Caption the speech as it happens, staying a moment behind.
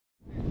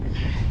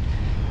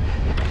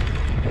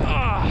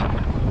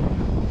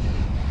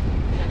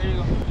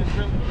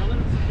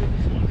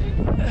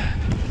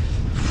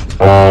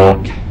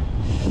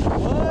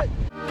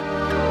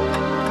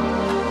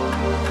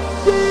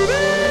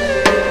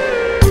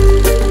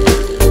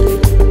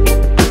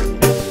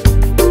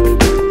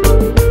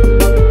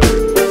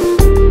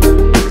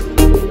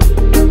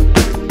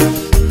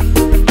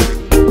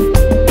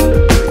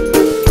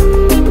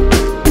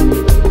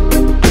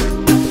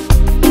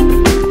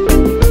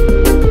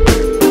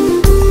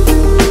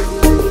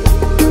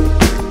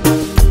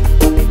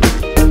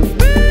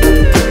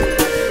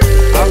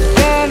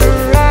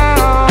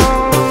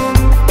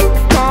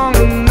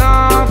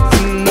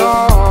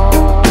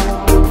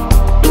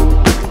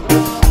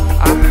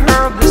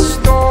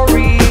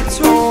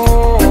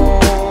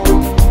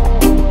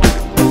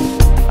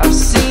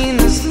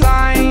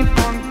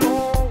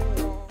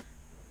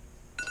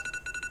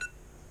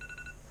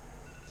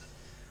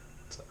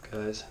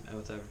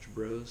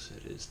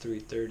is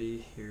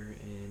 3:30 here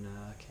in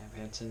Camp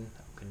Hansen,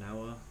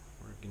 Okinawa.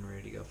 We're getting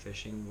ready to go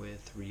fishing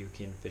with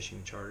Ryukin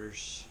Fishing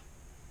Charters.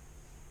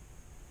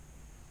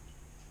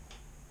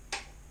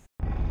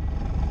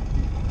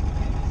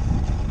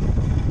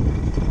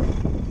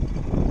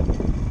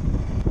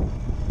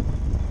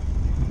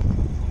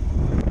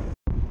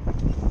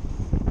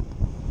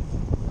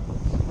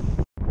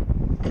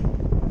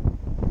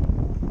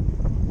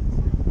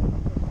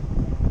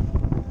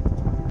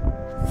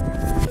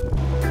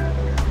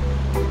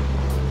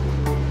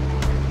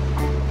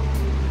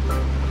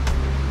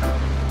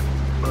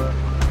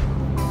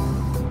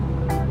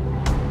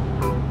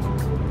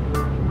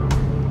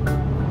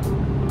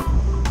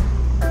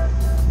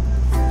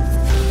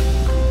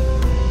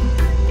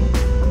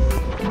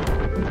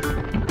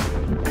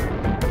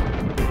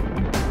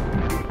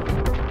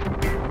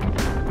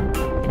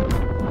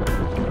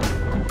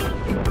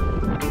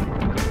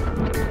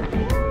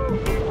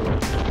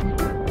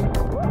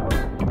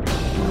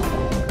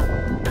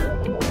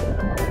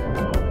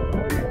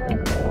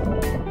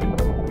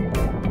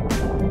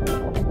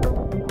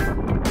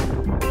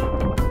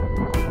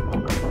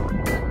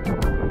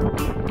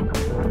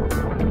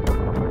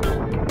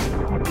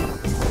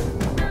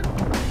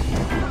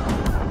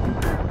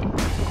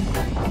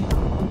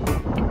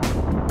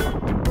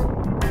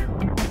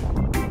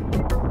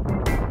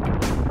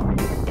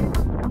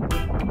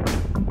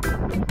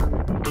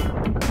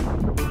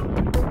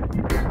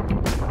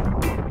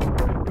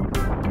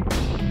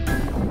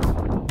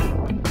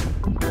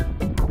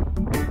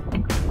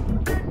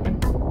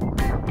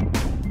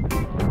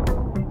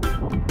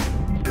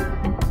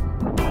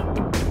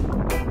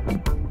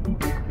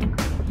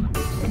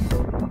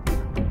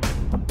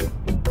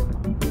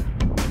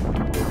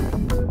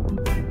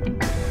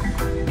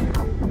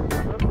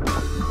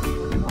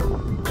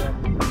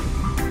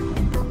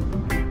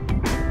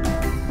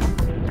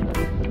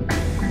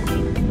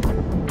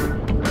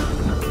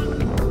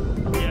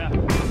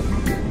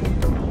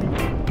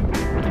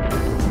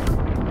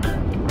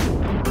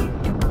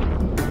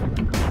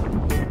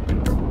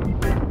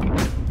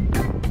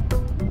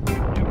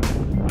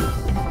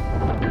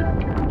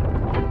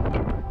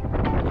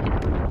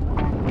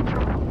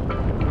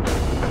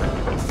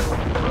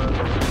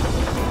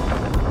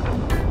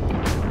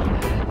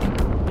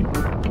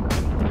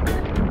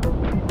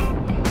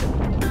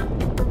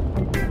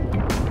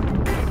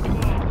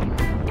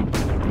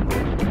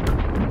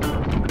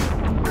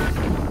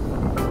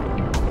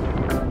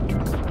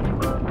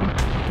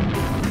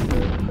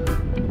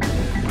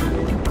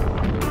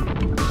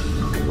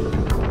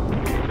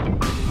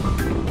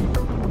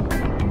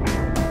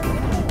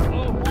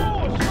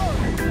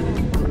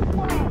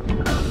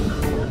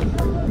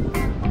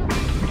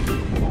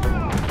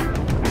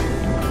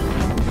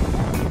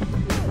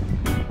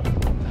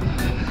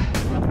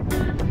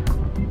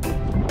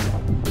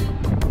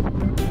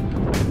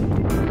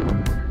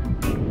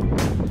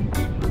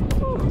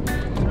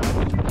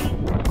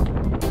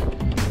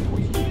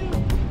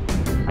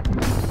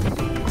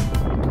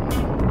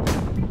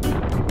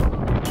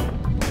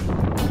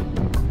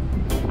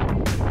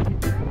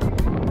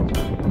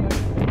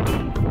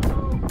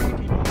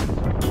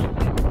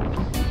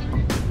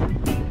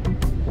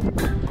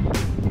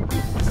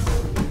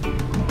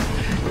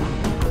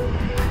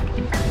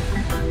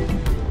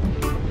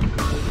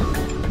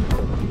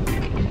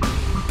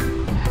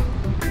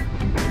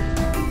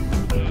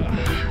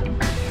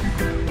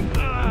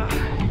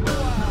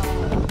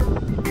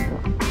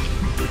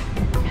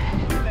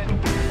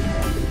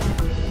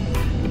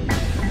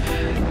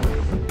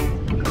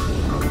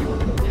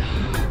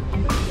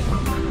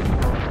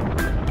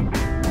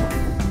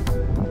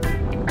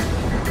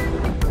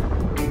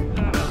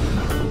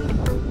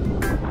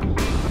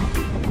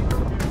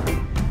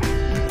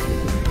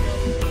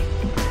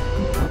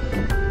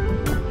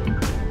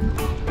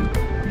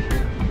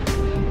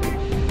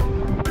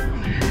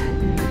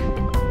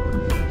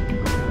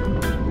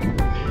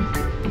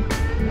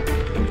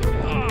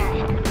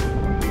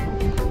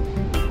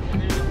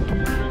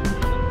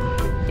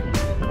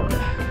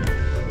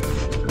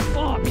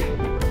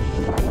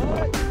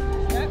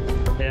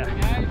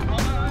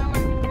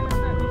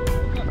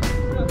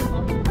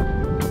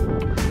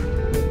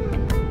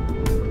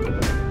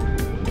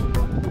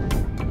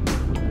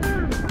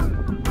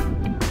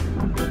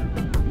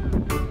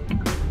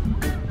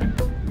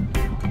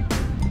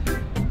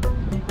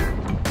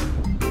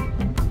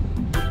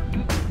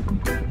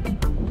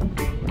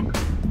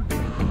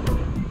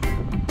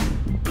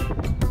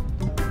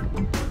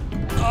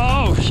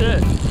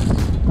 Shit.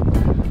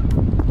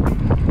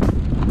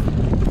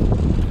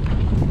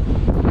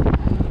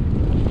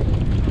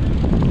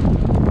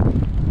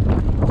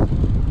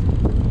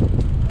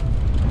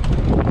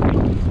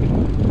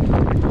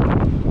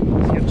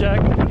 Skipjack.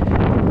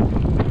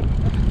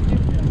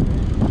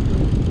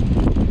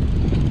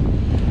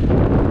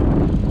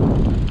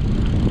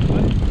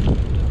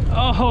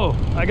 Oh,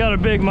 I got a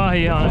big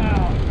mahi on it.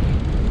 Wow.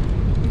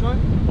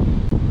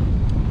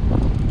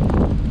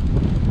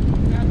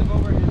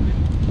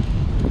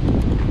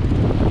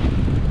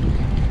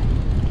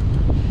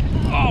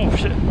 Oh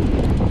shit.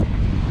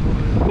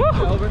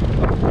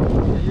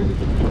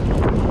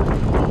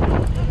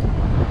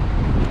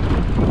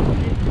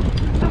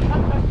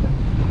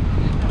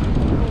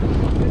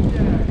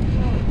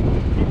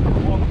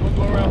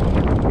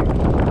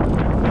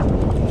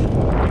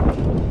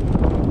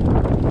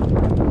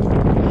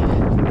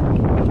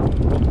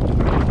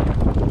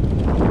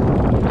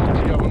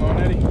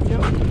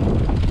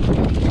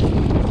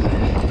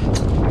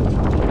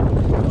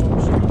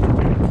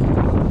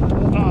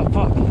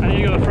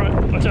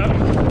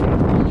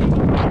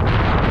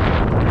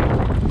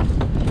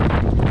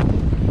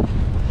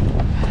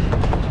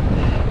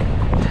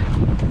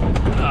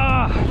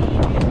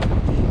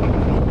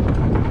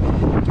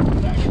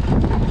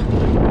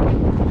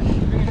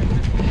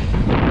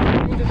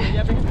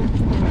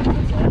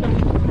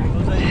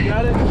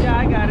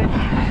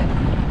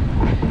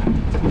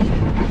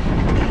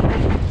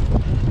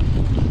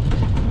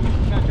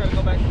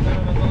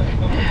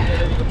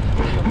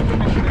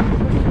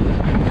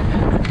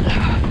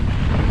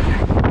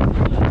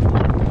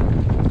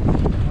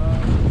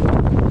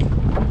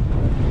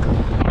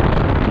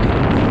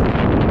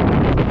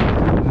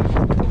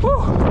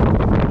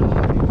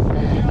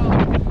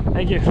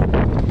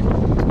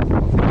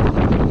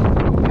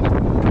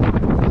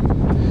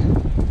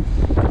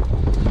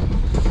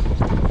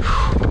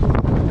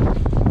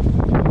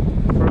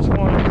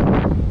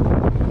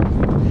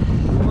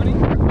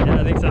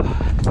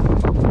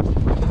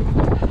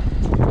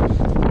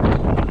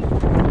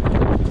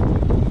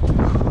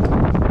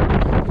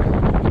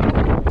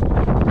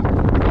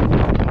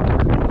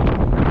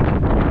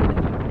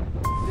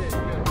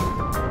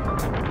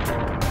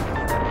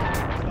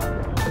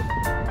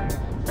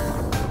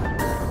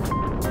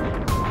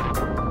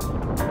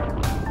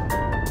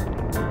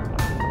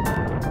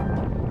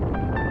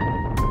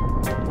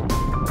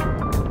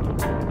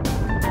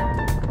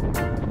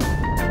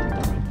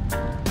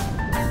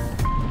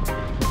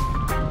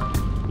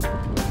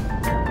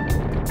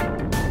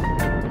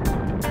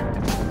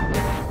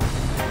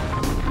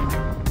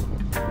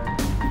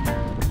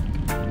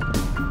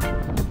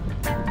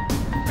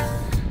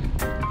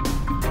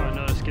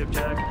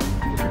 skipjack.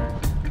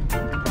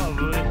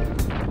 Probably.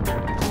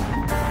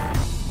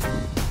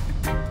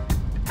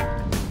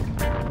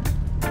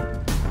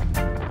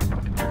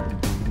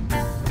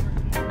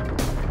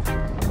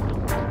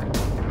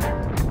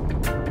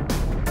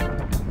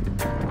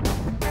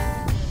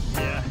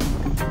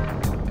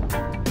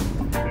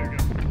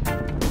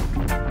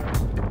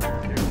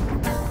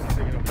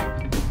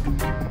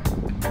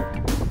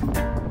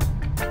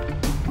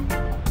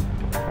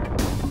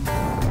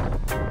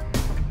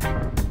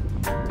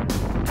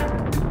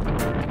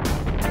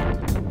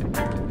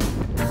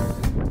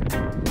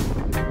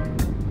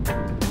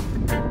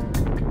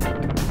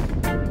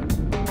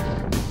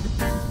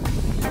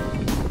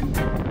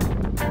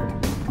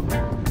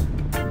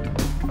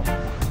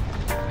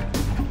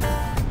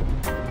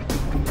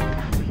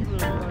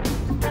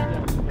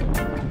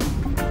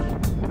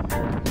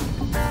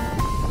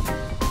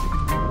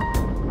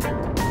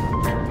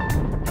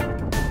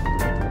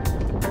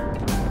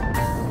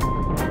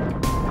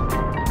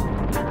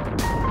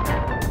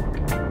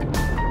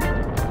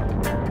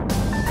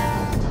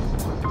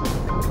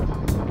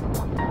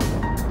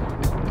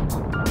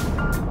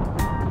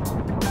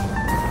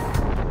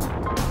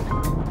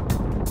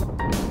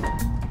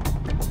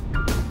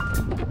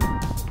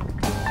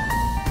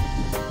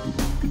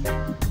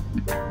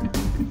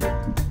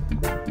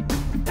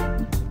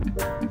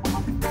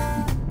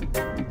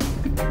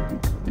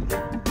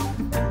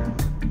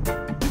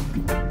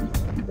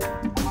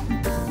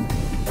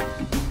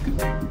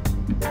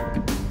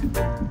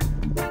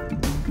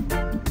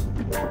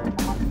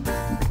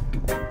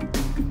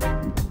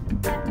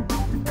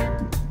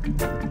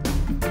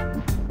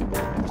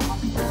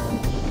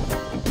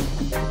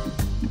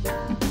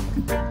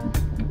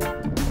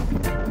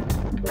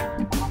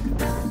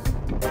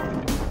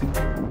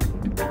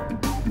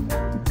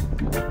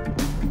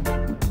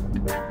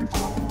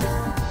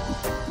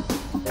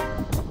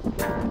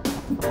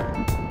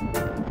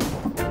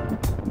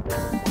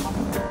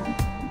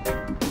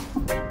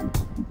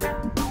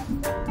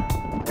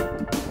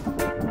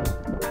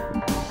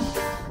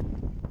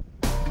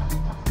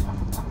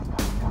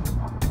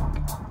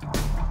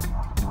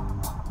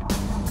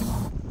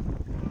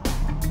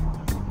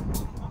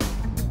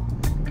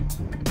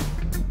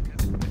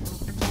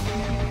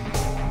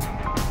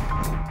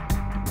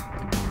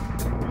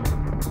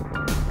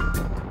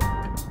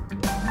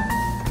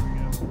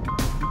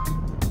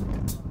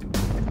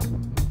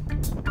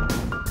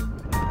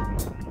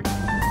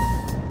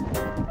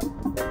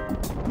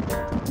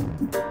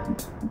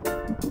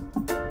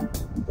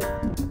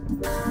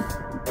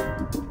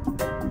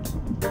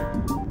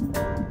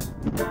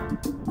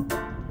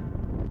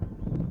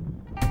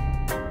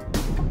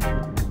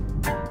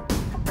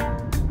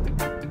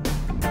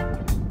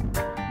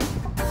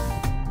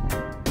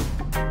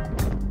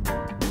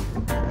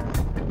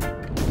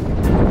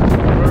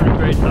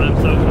 Time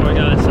so far,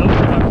 guys. So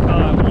far I've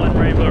caught one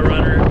rainbow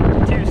runner,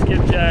 two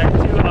skipjack,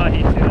 two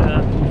ahi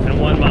tuna, and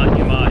one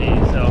mahi mahi.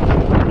 So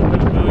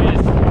move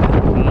buoys,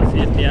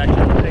 see if the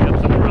action will pick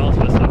up somewhere else,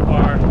 but so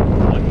far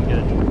looking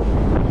good.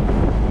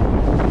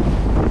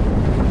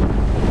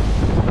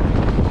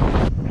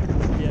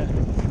 Yeah.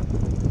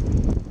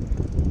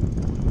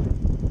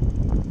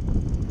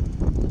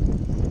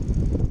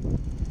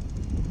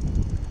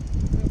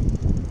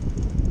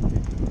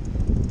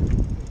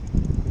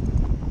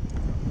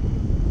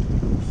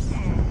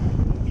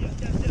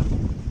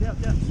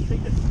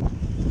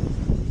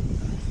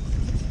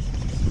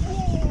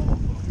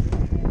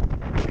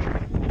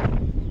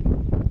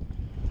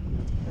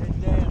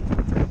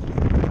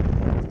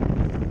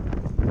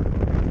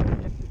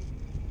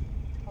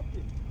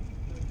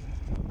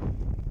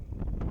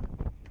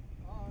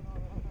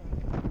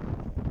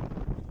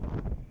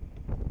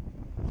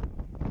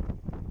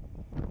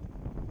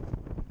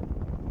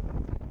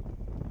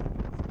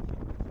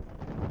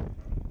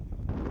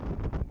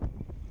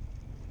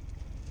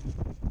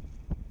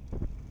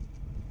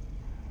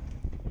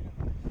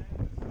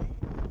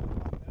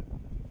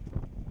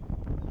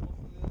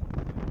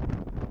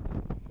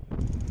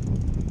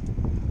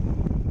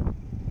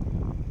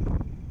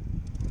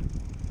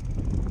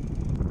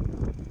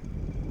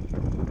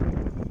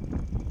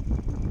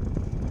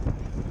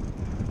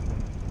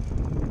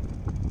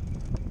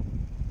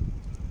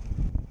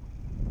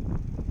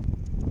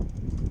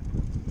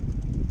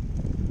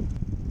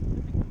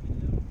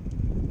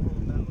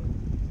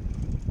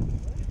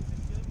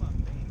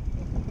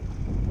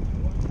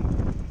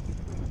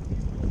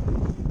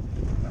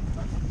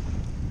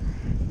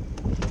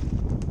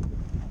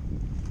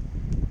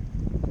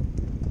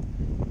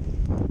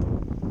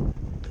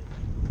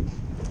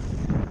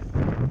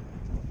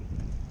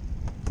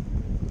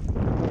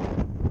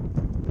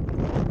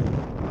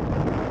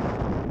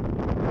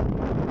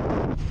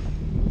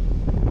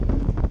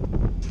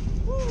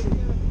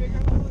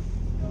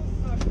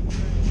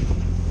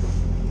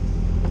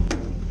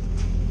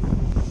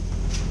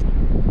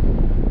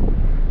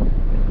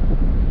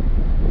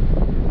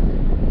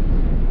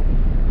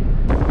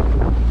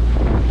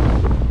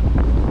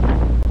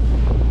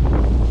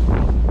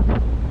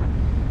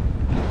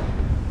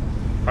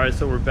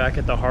 back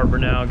at the harbor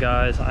now,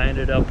 guys. I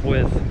ended up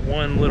with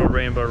 1 little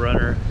rainbow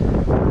runner,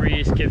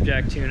 3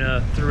 skipjack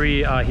tuna,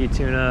 3 ahi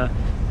tuna,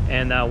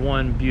 and that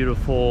 1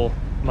 beautiful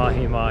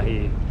mahi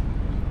mahi.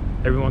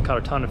 Everyone caught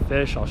a ton of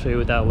fish. I'll show you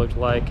what that looked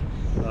like.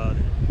 Rainbow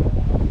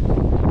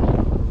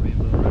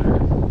runner.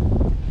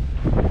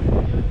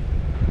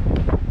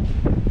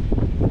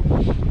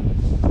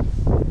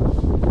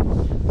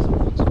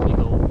 Someone's big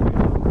old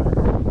rainbow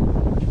runner.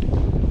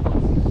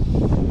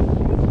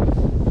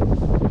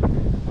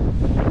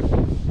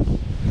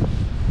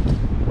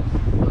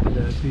 Look at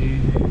that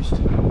beast.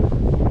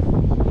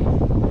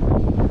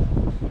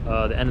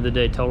 The end of the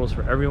day totals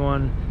for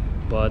everyone,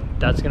 but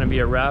that's going to be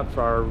a wrap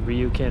for our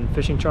Ryukin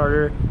fishing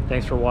charter.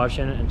 Thanks for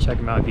watching, and check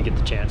them out if you get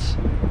the chance.